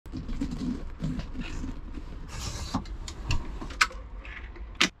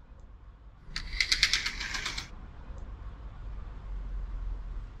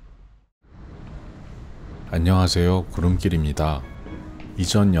안녕하세요, 구름길입니다.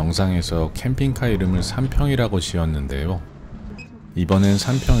 이전 영상에서 캠핑카 이름을 삼평이라고 지었는데요. 이번엔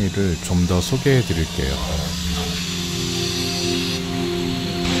삼평이를 좀 더 소개해 드릴게요.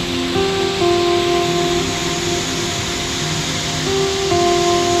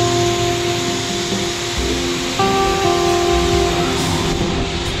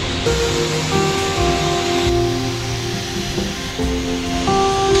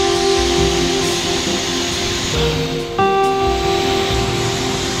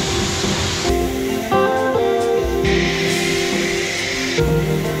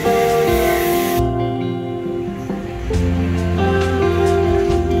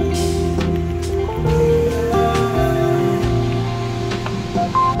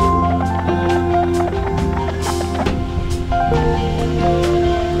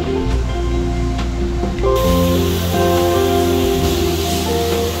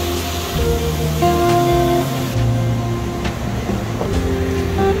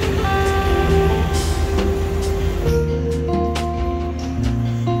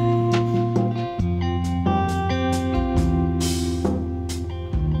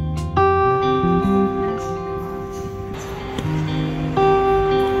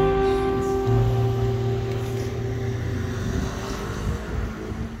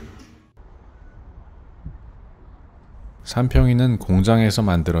 삼평이는 공장에서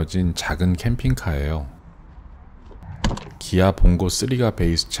만들어진 작은 캠핑카예요. 기아 봉고 3가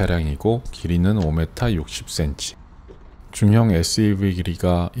베이스 차량이고 길이는 5m 60cm, 중형 SUV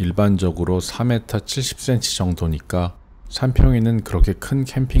길이가 일반적으로 4m 70cm 정도니까 삼평이는 그렇게 큰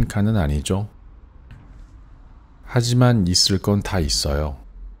캠핑카는 아니죠. 하지만 있을 건 다 있어요.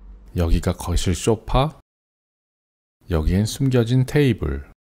 여기가 거실 소파, 여기엔 숨겨진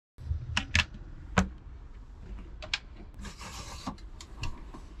테이블,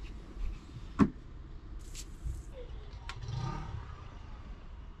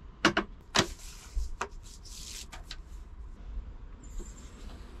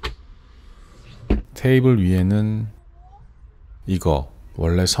 테이블 위에는 이거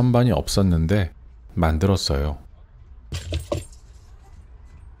원래 선반이 없었는데 만들었어요.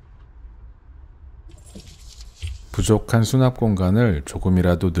 부족한 수납 공간을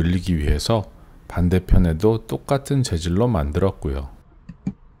조금이라도 늘리기 위해서 반대편에도 똑같은 재질로 만들었고요.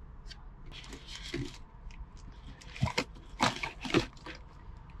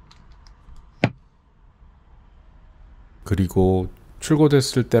 그리고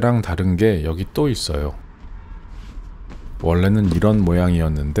출고됐을 때랑 다른 게 여기 또 있어요. 원래는 이런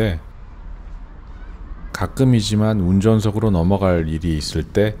모양이었는데 가끔이지만 운전석으로 넘어갈 일이 있을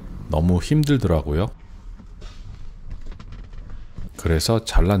때 너무 힘들더라고요. 그래서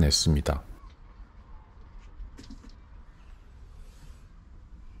잘라냈습니다.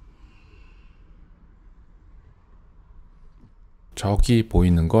 저기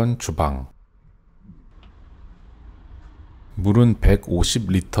보이는 건 주방. 물은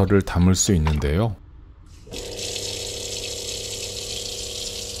 150리터를 담을 수 있는데요.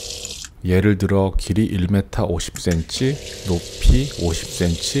 예를 들어 길이 1m 50cm, 높이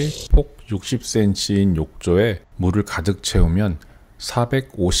 50cm, 폭 60cm인 욕조에 물을 가득 채우면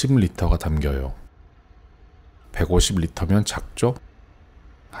 450리터가 담겨요. 150리터면 작죠?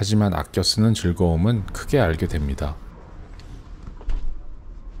 하지만 아껴 쓰는 즐거움은 크게 알게 됩니다.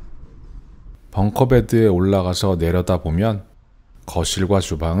 벙커베드에 올라가서 내려다보면 거실과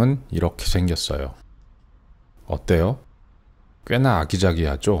주방은 이렇게 생겼어요. 어때요? 꽤나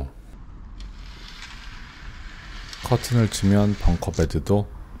아기자기하죠? 커튼을 치면 벙커베드도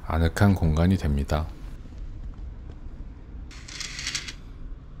아늑한 공간이 됩니다.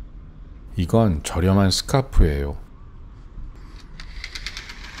 이건 저렴한 스카프예요.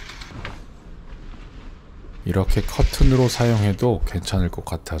 이렇게 커튼으로 사용해도 괜찮을 것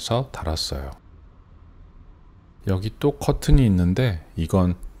같아서 달았어요. 여기 또 커튼이 있는데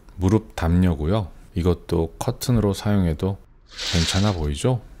이건 무릎 담요고요. 이것도 커튼으로 사용해도 괜찮아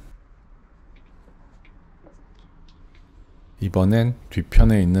보이죠? 이번엔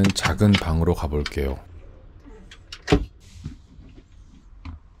뒤편에 있는 작은 방으로 가볼게요.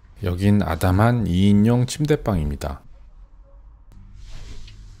 여긴 아담한 2인용 침대방입니다.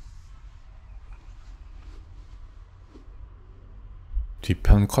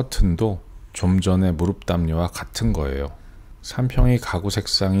 뒤편 커튼도 좀 전에 무릎 담요와 같은 거예요. 삼평이 가구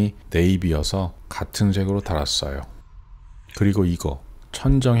색상이 네이비여서 같은 색으로 달았어요. 그리고 이거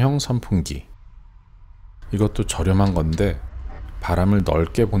천정형 선풍기. 이것도 저렴한 건데 바람을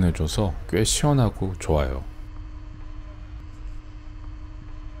넓게 보내줘서 꽤 시원하고 좋아요.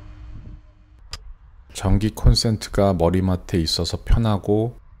 전기 콘센트가 머리맡에 있어서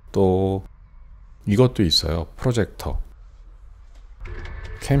편하고 또 이것도 있어요. 프로젝터.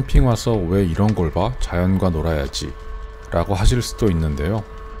 캠핑 와서 왜 이런 걸 봐? 자연과 놀아야지 라고 하실 수도 있는데요.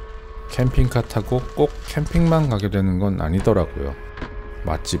 캠핑카 타고 꼭 캠핑만 가게 되는 건 아니더라고요.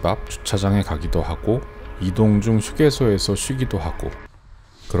 맛집 앞 주차장에 가기도 하고 이동 중 휴게소에서 쉬기도 하고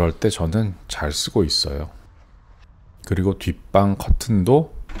그럴 때 저는 잘 쓰고 있어요. 그리고 뒷방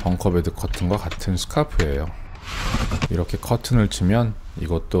커튼도 벙커베드 커튼과 같은 스카프예요. 이렇게 커튼을 치면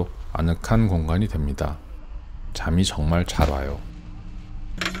이것도 아늑한 공간이 됩니다. 잠이 정말 잘 와요.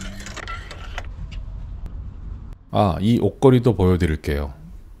 이 옷걸이도 보여드릴게요.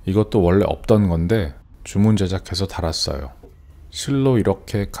 이것도 원래 없던 건데 주문 제작해서 달았어요. 실로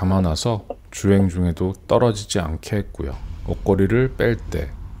이렇게 감아놔서 주행 중에도 떨어지지 않게 했고요. 옷걸이를 뺄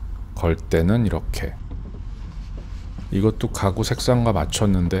때, 걸 때는 이렇게. 이것도 가구 색상과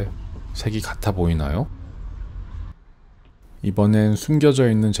맞췄는데 색이 같아 보이나요? 이번엔 숨겨져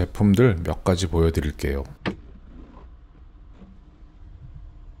있는 제품들 몇 가지 보여드릴게요.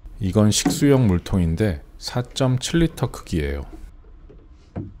 이건 식수용 물통인데 4.7리터 크기예요.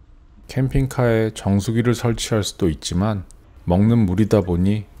 캠핑카에 정수기를 설치할 수도 있지만 먹는 물이다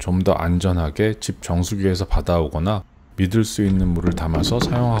보니 좀 더 안전하게 집 정수기에서 받아오거나 믿을 수 있는 물을 담아서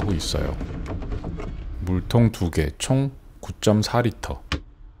사용하고 있어요. 물통 2개, 총 9.4리터.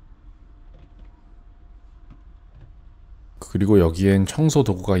 그리고 여기엔 청소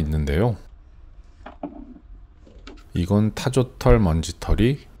도구가 있는데요. 이건 타조털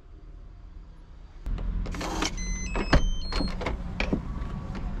먼지털이,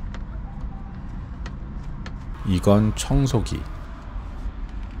 이건 청소기,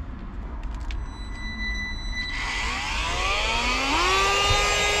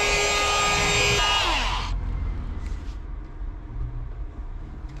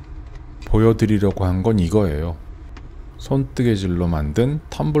 보여드리려고 한 건 이거예요. 손뜨개질로 만든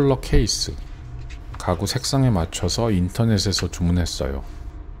텀블러 케이스. 가구 색상에 맞춰서 인터넷에서 주문했어요.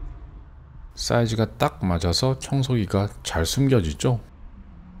 사이즈가 딱 맞아서 청소기가 잘 숨겨지죠?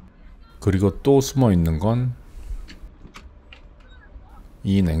 그리고 또 숨어 있는 건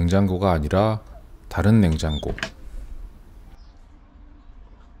이 냉장고가 아니라 다른 냉장고.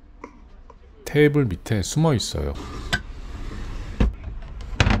 테이블 밑에 숨어 있어요.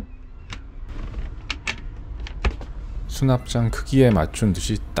 수납장 크기에 맞춘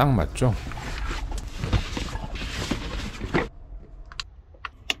듯이 딱 맞죠?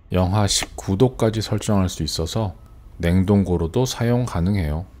 영하 19도까지 설정할 수 있어서 냉동고로도 사용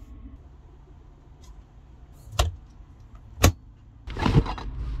가능해요.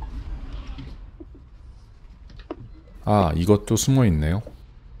 이것도 숨어 있네요.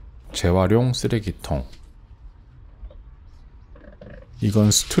 재활용 쓰레기통.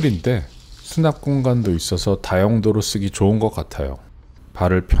 이건 스툴인데 수납 공간도 있어서 다용도로 쓰기 좋은 것 같아요.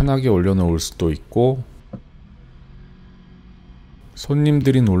 발을 편하게 올려놓을 수도 있고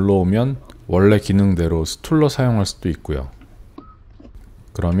손님들이 놀러오면 원래 기능대로 스툴로 사용할 수도 있고요.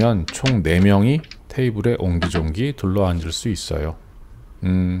 그러면 총 4명이 테이블에 옹기종기 둘러앉을 수 있어요.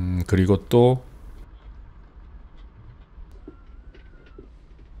 그리고 또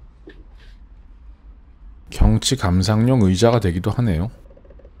경치 감상용 의자가 되기도 하네요.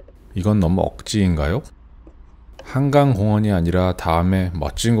 이건 너무 억지인가요? 한강공원이 아니라 다음에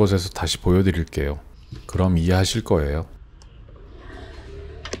멋진 곳에서 다시 보여드릴게요. 그럼 이해하실 거예요.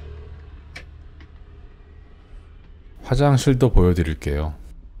 화장실도 보여드릴게요.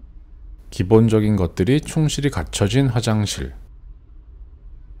 기본적인 것들이 충실히 갖춰진 화장실.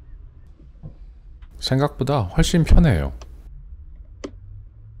 생각보다 훨씬 편해요.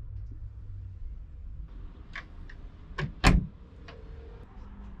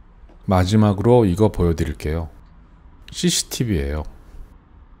 마지막으로 이거 보여드릴게요. CCTV예요.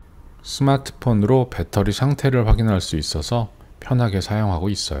 스마트폰으로 배터리 상태를 확인할 수 있어서 편하게 사용하고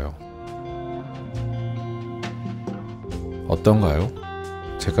있어요. 어떤가요?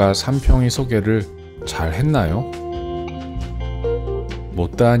 제가 삼평이 소개를 잘 했나요?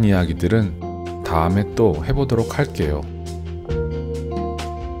 못다한 이야기들은 다음에 또 해보도록 할게요.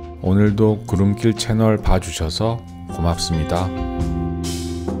 오늘도 구름길 채널 봐주셔서 고맙습니다.